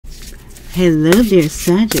Hello there,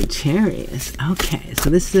 Sagittarius. Okay, so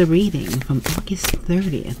this is a reading from August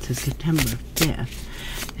 30th to September 5th.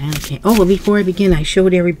 Okay. Oh, well, before I begin, I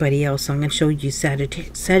showed everybody else, so I'm going to show you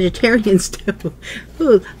Sagittarians too.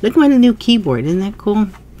 Ooh, look at my new keyboard. Isn't that cool?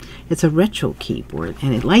 It's a retro keyboard,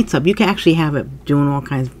 and it lights up. You can actually have it doing all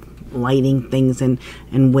kinds of lighting things and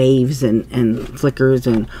waves and flickers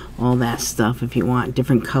and all that stuff if you want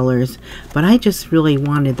different colors. But I just really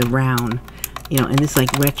wanted the round, you know, and it's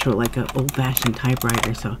like retro, like an old-fashioned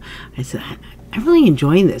typewriter. So I said, I really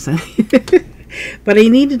enjoy this. But I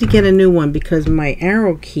needed to get a new one because my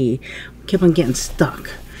arrow key kept on getting stuck.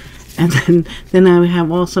 And then I would have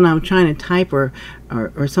all of a sudden I was trying to type or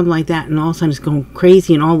something like that, and all of a sudden it's going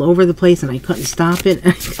crazy and all over the place, and I couldn't stop it.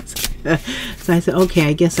 So I said, okay,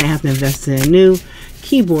 I guess I have to invest in a new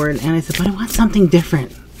keyboard. And I said, but I want something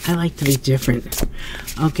different. I like to be different.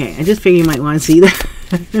 Okay, I just figured you might want to see that.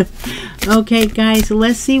 Okay, guys,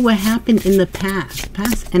 let's see what happened in the past.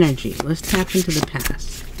 Past energy. Let's tap into the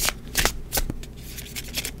past.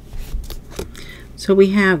 So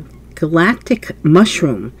we have Galactic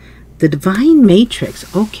Mushroom, the Divine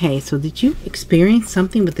Matrix. Okay, so did you experience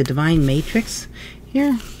something with the Divine Matrix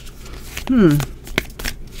here?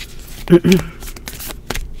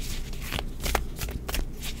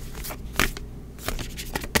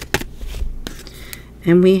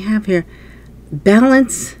 And we have here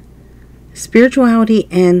balance, spirituality,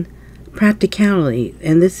 and practicality.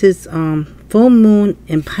 And this is full moon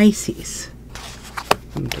in Pisces.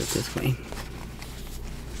 Let me do it this way.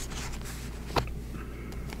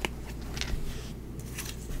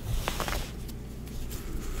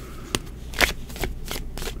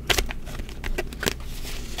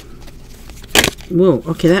 Whoa,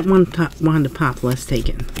 okay, that one wanted to pop. Let's take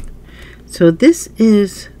it. So this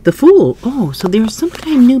is the Fool. Oh, so there's some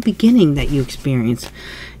kind of new beginning that you experience.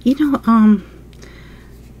 You know,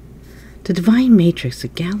 the Divine Matrix, the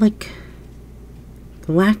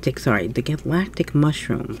Galactic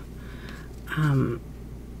Mushroom. I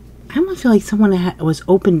almost feel like someone was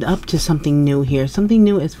opened up to something new here. Something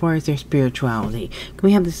new as far as their spirituality. Can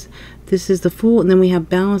we have this? This is the Fool, and then we have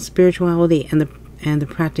balance, spirituality, and the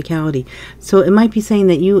practicality. So it might be saying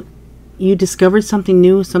that you discovered something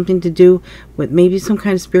new, something to do with maybe some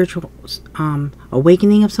kind of spiritual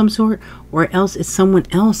awakening of some sort, or else it's someone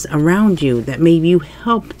else around you that maybe you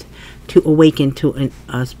helped to awaken to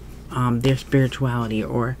their spirituality,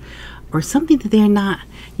 or something that they're not.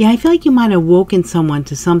 Yeah, I feel like you might have woken someone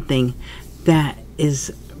to something that is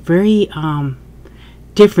very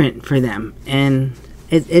different for them, and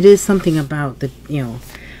it is something about the, you know,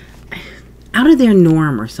 out of their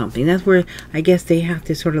norm or something. That's where I guess they have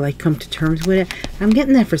to sort of like come to terms with it. I'm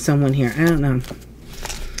getting that for someone here. I don't know.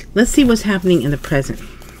 Let's see what's happening in the present.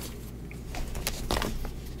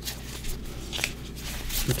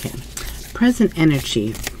 Okay. Present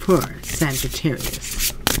energy for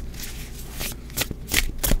Sagittarius.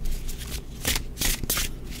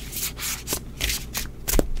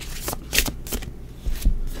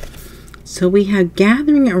 So we have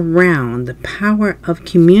gathering around the power of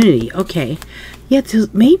community. Okay, yeah. So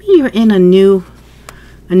maybe you're in a new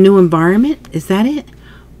environment. Is that it,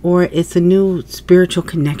 or it's a new spiritual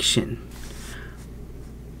connection?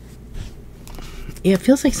 Yeah, it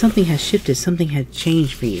feels like something has shifted. Something had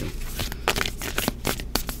changed for you.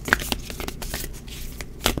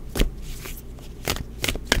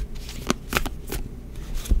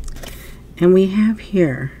 And we have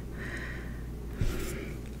here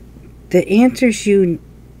the answers you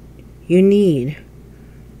need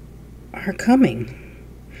are coming.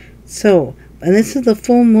 So, and this is the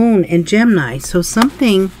full moon in Gemini. So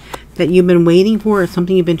something that you've been waiting for, or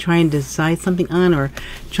something you've been trying to decide something on, or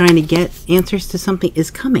trying to get answers to something,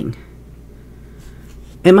 is coming.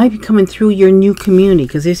 It might be coming through your new community,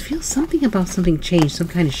 because there feels something about something changed, some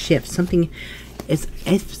kind of shift. Something is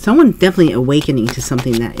someone definitely awakening to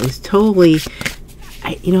something that is totally,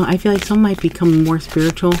 you know, I feel like someone might become more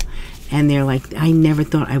spiritual. And they're like, I never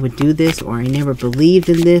thought I would do this, or I never believed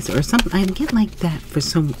in this, or something. I get like that for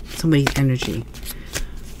somebody's energy.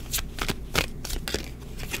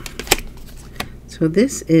 So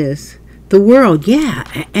this is the World. Yeah,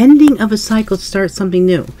 an ending of a cycle to start something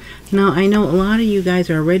new. Now, I know a lot of you guys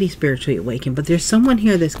are already spiritually awakened, but there's someone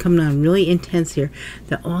here that's coming on really intense here,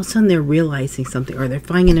 that all of a sudden they're realizing something, or they're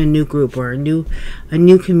finding a new group, or a new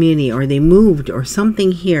community, or they moved, or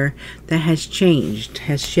something here that has changed,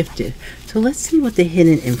 has shifted. So let's see what the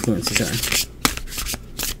hidden influences are.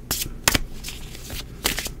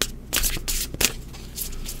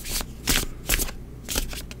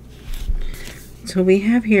 So we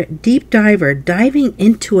have here, deep diver, diving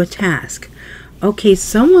into a task. Okay,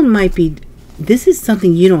 someone might be this is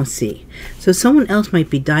something you don't see. So someone else might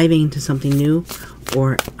be diving into something new,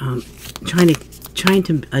 or trying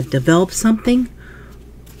to develop something,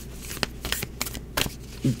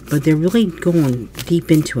 but they're really going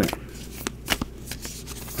deep into it.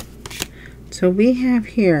 So we have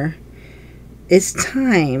here, it's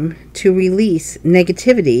time to release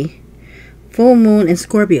negativity, full moon and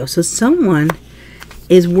Scorpio. So someone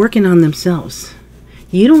is working on themselves.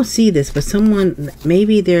 You don't see this, but someone,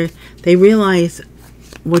 maybe they realize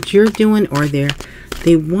what you're doing, or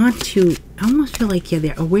they want to, I almost feel like, yeah,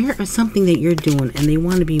 they're aware of something that you're doing, and they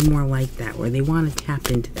want to be more like that, or they want to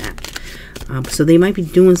tap into that. So they might be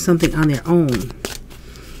doing something on their own.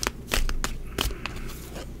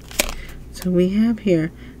 So we have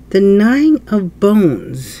here the Nine of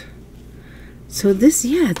Bones. So this,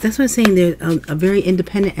 yeah, that's what I'm saying. They're a very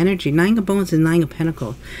independent energy. Nine of Bones is Nine of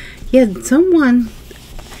Pentacles. Yeah, someone,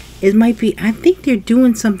 it might be, I think they're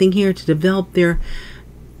doing something here to develop their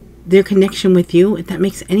connection with you, if that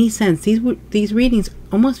makes any sense. These readings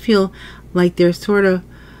almost feel like they're sort of,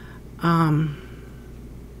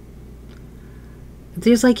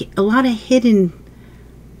 there's like a lot of hidden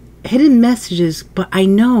messages, but I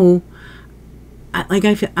know,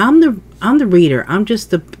 I feel I'm the reader. I'm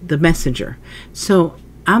just the messenger. So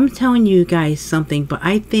I'm telling you guys something, but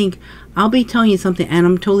I think I'll be telling you something and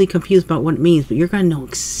I'm totally confused about what it means, but you're going to know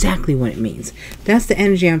exactly what it means. That's the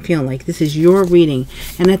energy I'm feeling. Like this is your reading.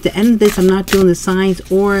 And at the end of this, I'm not doing the signs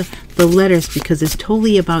or the letters because it's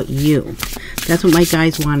totally about you. That's what my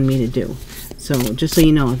guides wanted me to do. So just so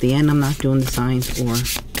you know, at the end, I'm not doing the signs or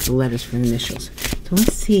the letters for the initials. So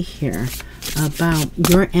let's see here about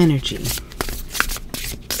your energy.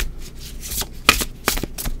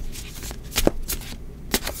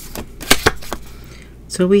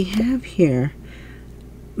 So we have here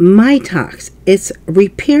Mitox. It's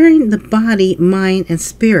repairing the body, mind, and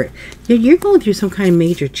spirit. You're going through some kind of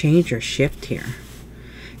major change or shift here.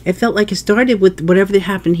 It felt like it started with whatever that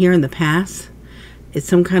happened here in the past. It's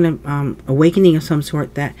some kind of awakening of some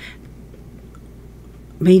sort that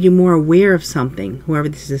made you more aware of something, whoever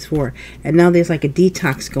this is for. And now there's like a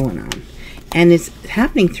detox going on. And it's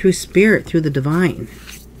happening through spirit, through the divine.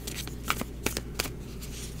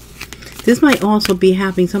 This might also be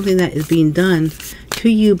happening, something that is being done to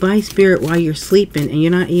you by spirit while you're sleeping and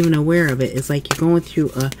you're not even aware of it. It's like you're going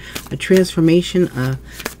through a transformation,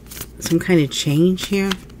 some kind of change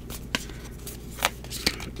here.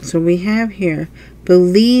 So we have here,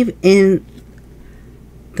 believe in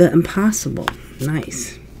the impossible.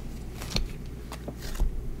 Nice.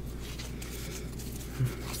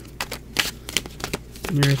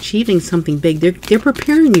 They're achieving something big. They're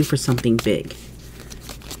preparing you for something big.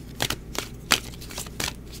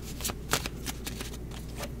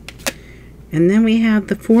 And then we have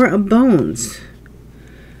the Four of Bones.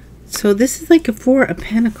 So this is like a Four of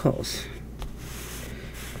Pentacles.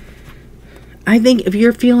 I think if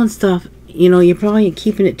you're feeling stuff, you know, you're probably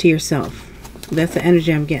keeping it to yourself. That's the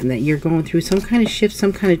energy I'm getting, that you're going through some kind of shift,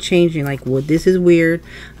 some kind of change. You're like, well, this is weird.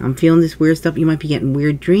 I'm feeling this weird stuff. You might be getting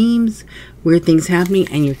weird dreams, weird things happening,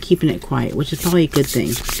 and you're keeping it quiet, which is probably a good thing.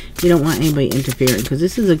 You don't want anybody interfering because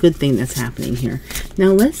this is a good thing that's happening here.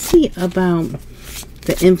 Now, let's see about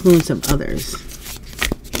the influence of others.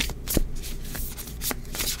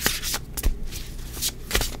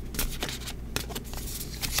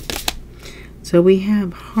 So we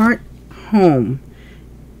have heart, home.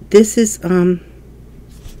 This is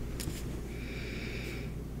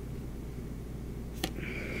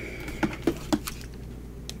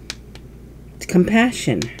it's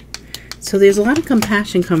compassion. So there's a lot of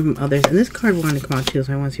compassion coming from others. And this card wanted to come out too,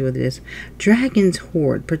 so I want to see what it is. Dragon's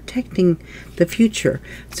Horde, protecting the future.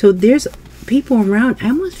 So there's people around. I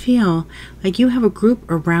almost feel like you have a group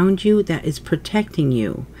around you that is protecting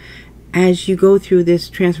you as you go through this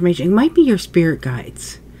transformation. It might be your spirit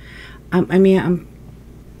guides.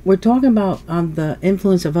 We're talking about the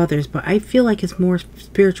influence of others, but I feel like it's more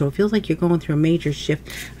spiritual. It feels like you're going through a major shift,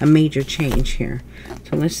 a major change here.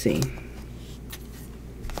 So let's see.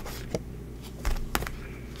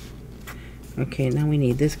 Okay, now we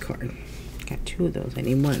need this card. Got two of those. I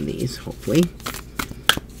need one of these, hopefully.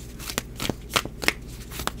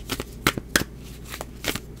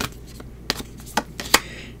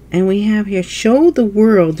 And we have here, show the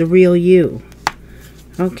world the real you.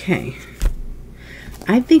 Okay.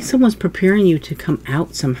 I think someone's preparing you to come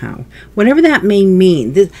out somehow. Whatever that may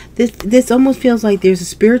mean. This almost feels like there's a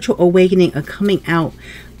spiritual awakening, a coming out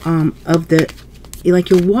of the, like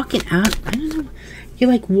you're walking out, I don't know. You're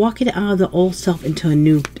like walking out of the old self into a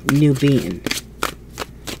new being.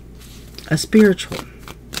 A spiritual.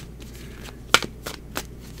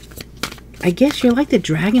 I guess you're like the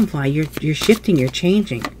dragonfly. You're shifting, you're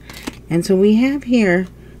changing. And so we have here,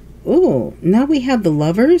 oh, now we have the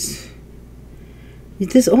Lovers.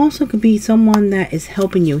 This also could be someone that is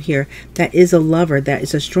helping you here, that is a lover, that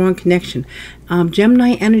is a strong connection.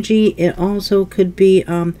 Gemini energy, it also could be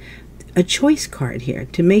a choice card here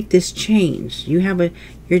to make this change. You have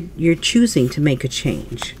you're choosing to make a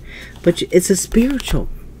change. But it's a spiritual,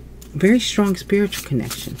 very strong spiritual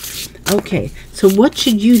connection. Okay, so what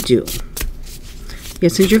should you do? Yeah,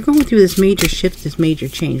 since you're going through this major shift, this major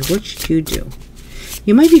change, what should you do?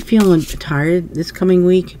 You might be feeling tired this coming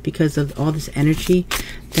week because of all this energy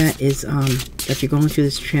that is that you're going through.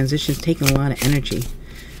 This transition is taking a lot of energy.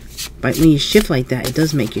 But when you shift like that, it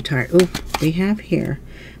does make you tired. Oh, we have here.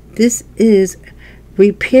 This is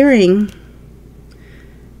repairing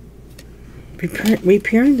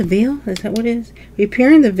the veil. Is that what it is?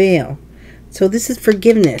 Repairing the veil. So this is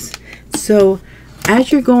forgiveness. So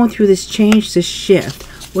as you're going through this change, this shift,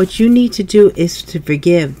 what you need to do is to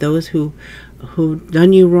forgive those who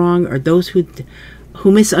done you wrong, or those who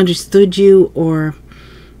misunderstood you, or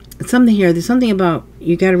something here. There's something about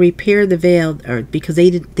you got to repair the veil, or because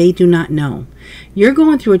they do not know. You're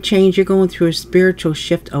going through a change. You're going through a spiritual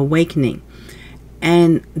shift, awakening,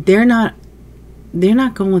 and they're not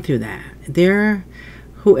going through that.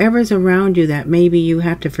 Whoever's around you that maybe you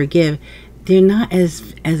have to forgive, they're not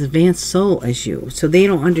as advanced soul as you, so they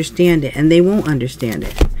don't understand it, and they won't understand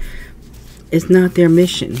it. It's not their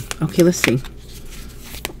mission. Okay, let's see.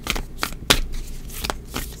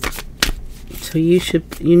 So you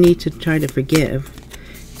need to try to forgive.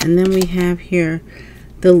 And then we have here,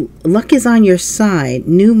 the luck is on your side.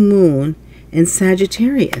 New moon in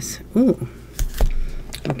Sagittarius. Ooh.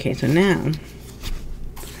 Okay, so now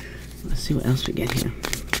let's see what else we get here.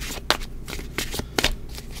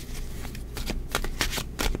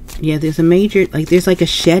 Yeah, there's a major, there's like a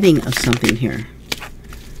shedding of something here.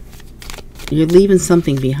 You're leaving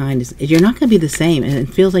something behind. You're not going to be the same, and it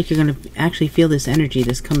feels like you're going to actually feel this energy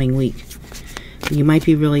this coming week. You might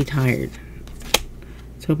be really tired.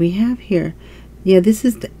 So we have here, yeah, this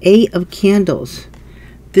is the 8 of Candles.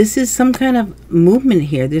 This is some kind of movement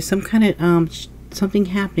here. There's some kind of something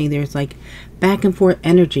happening. There's like back and forth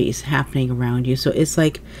energies happening around you. So it's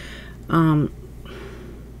like there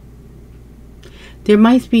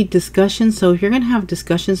might be discussions. So if you're going to have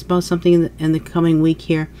discussions about something in the coming week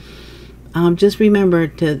here, just remember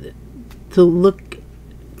to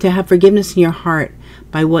have forgiveness in your heart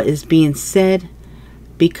by what is being said,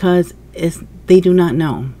 because they do not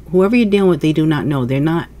know. Whoever you're dealing with, they do not know. They're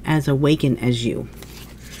not as awakened as you,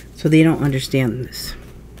 so they don't understand this.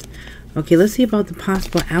 Okay, let's see about the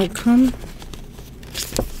possible outcome.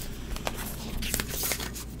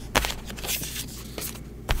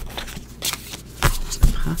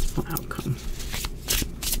 Possible outcome.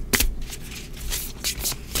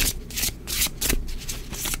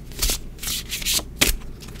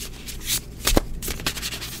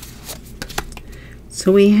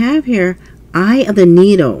 So we have here, Eye of the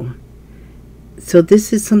Needle. So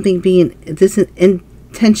this is something this is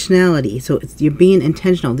intentionality. So you're being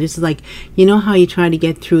intentional. This is like, you know how you try to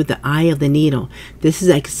get through the eye of the needle. This is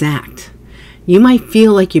exact. You might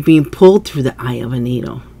feel like you're being pulled through the eye of a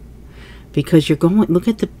needle, because you're going, look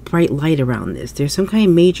at the bright light around this. There's some kind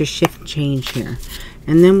of major shift change here.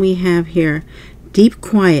 And then we have here, deep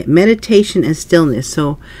quiet, meditation and stillness.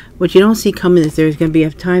 So what you don't see coming is there's going to be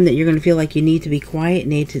a time that you're going to feel like you need to be quiet,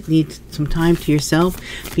 need some time to yourself,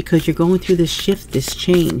 because you're going through this shift, this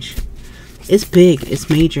change. It's big, it's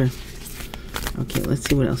major. Okay, let's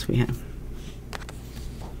see what else we have.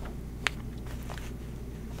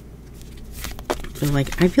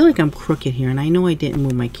 I feel like I'm crooked here, and I know I didn't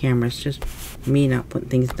move my camera. It's just me not putting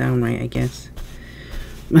things down right, I guess.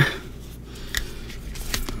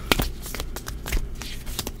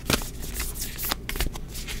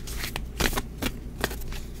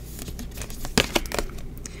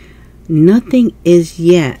 Nothing is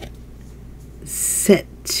yet set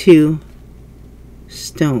to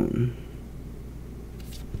stone.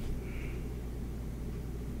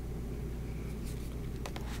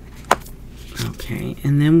 Okay,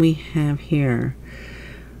 and then we have here,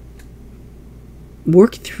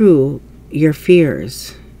 work through your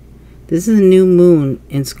fears. This is a new moon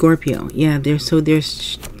in Scorpio. Yeah, there's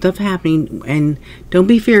stuff happening, and don't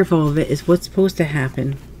be fearful of it. It's what's supposed to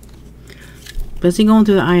happen. But see, going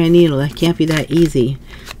through the eye of a needle, that can't be that easy.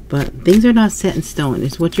 But things are not set in stone.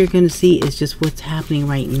 It's what you're going to see is just what's happening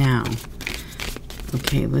right now.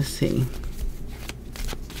 Okay, let's see.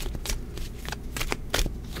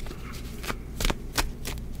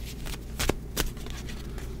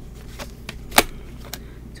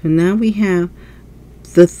 So now we have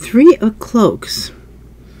the Three of Cloaks.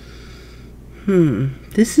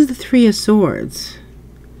 This is the Three of Swords.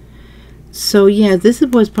 So yeah, this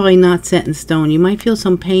was probably not set in stone. You might feel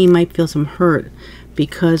some pain, might feel some hurt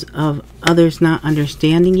because of others not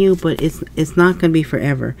understanding you, but it's not going to be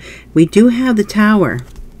forever. We do have the Tower.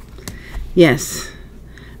 Yes.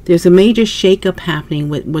 There's a major shakeup happening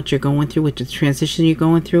with what you're going through, with the transition you're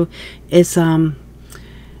going through. It's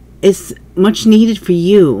much needed for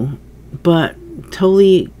you, but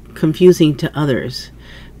totally confusing to others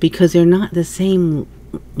because they're not the same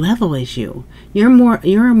level as you. You're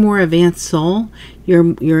a more advanced soul.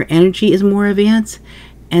 Your energy is more advanced,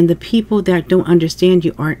 and the people that don't understand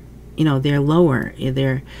you aren't, they're lower.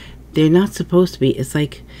 They're not supposed to be. It's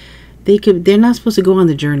like they're not supposed to go on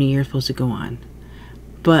the journey you're supposed to go on.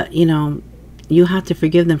 But, you have to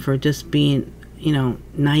forgive them for just being,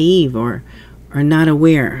 naive or not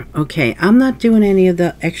aware. Okay, I'm not doing any of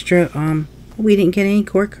the extra, we didn't get any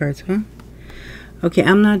court cards, huh? Okay,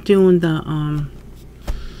 I'm not doing the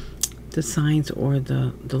signs or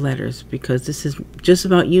the letters because this is just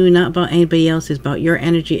about you, not about anybody else. It's about your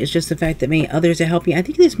energy. It's just the fact that maybe others are helping you. I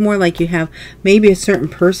think it's more like you have maybe a certain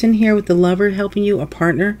person here with the Lover helping you, a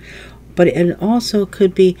partner. But it also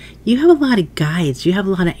could be you have a lot of guides. You have a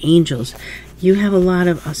lot of angels. You have a lot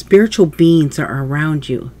of spiritual beings that are around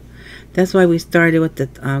you. That's why we started with the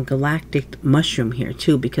galactic mushroom here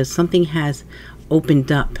too, because something has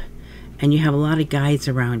opened up and you have a lot of guides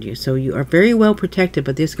around you. So you are very well protected,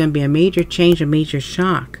 but there's going to be a major change, a major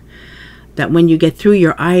shock. That when you get through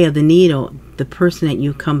your eye of the needle, the person that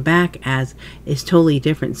you come back as is totally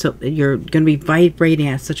different. So you're going to be vibrating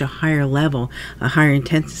at such a higher level, a higher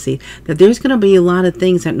intensity, that there's going to be a lot of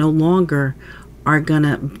things that no longer are going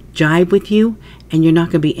to jibe with you, and you're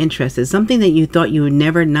not going to be interested. Something that you thought you would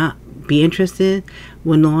never not be interested in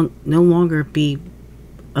will no longer be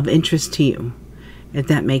of interest to you, if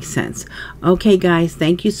that makes sense. Okay, guys,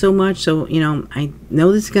 thank you so much. So, I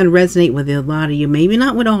know this is going to resonate with a lot of you, maybe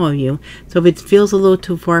not with all of you. So if it feels a little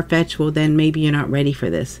too far-fetched, well, then maybe you're not ready for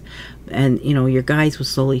this. And, your guides will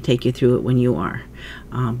slowly take you through it when you are.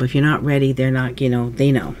 But if you're not ready, they're not, they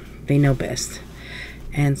know best.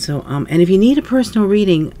 And so, and if you need a personal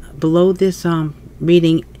reading, below this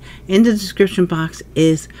reading, in the description box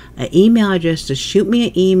is an email address. Just shoot me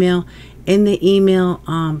an email. In the email,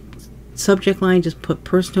 subject line, just put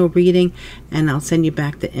personal reading, and I'll send you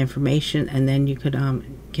back the information, and then you could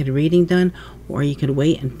get a reading done, or you could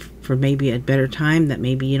wait for maybe a better time that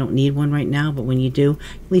maybe you don't need one right now, but when you do,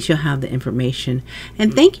 at least you'll have the information.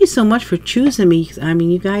 And thank you so much for choosing me. I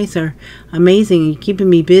mean, you guys are amazing and keeping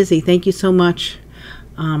me busy. Thank you so much.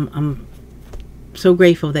 I'm so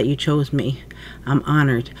grateful that you chose me. I'm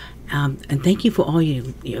honored. And thank you for all your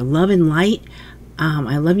love and light.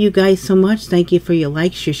 I love you guys so much. Thank you for your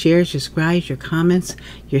likes, your shares, your subscribes, your comments,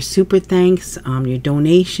 your super thanks, your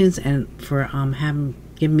donations, and for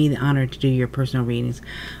giving me the honor to do your personal readings.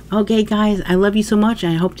 Okay, guys, I love you so much.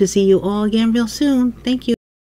 I hope to see you all again real soon. Thank you.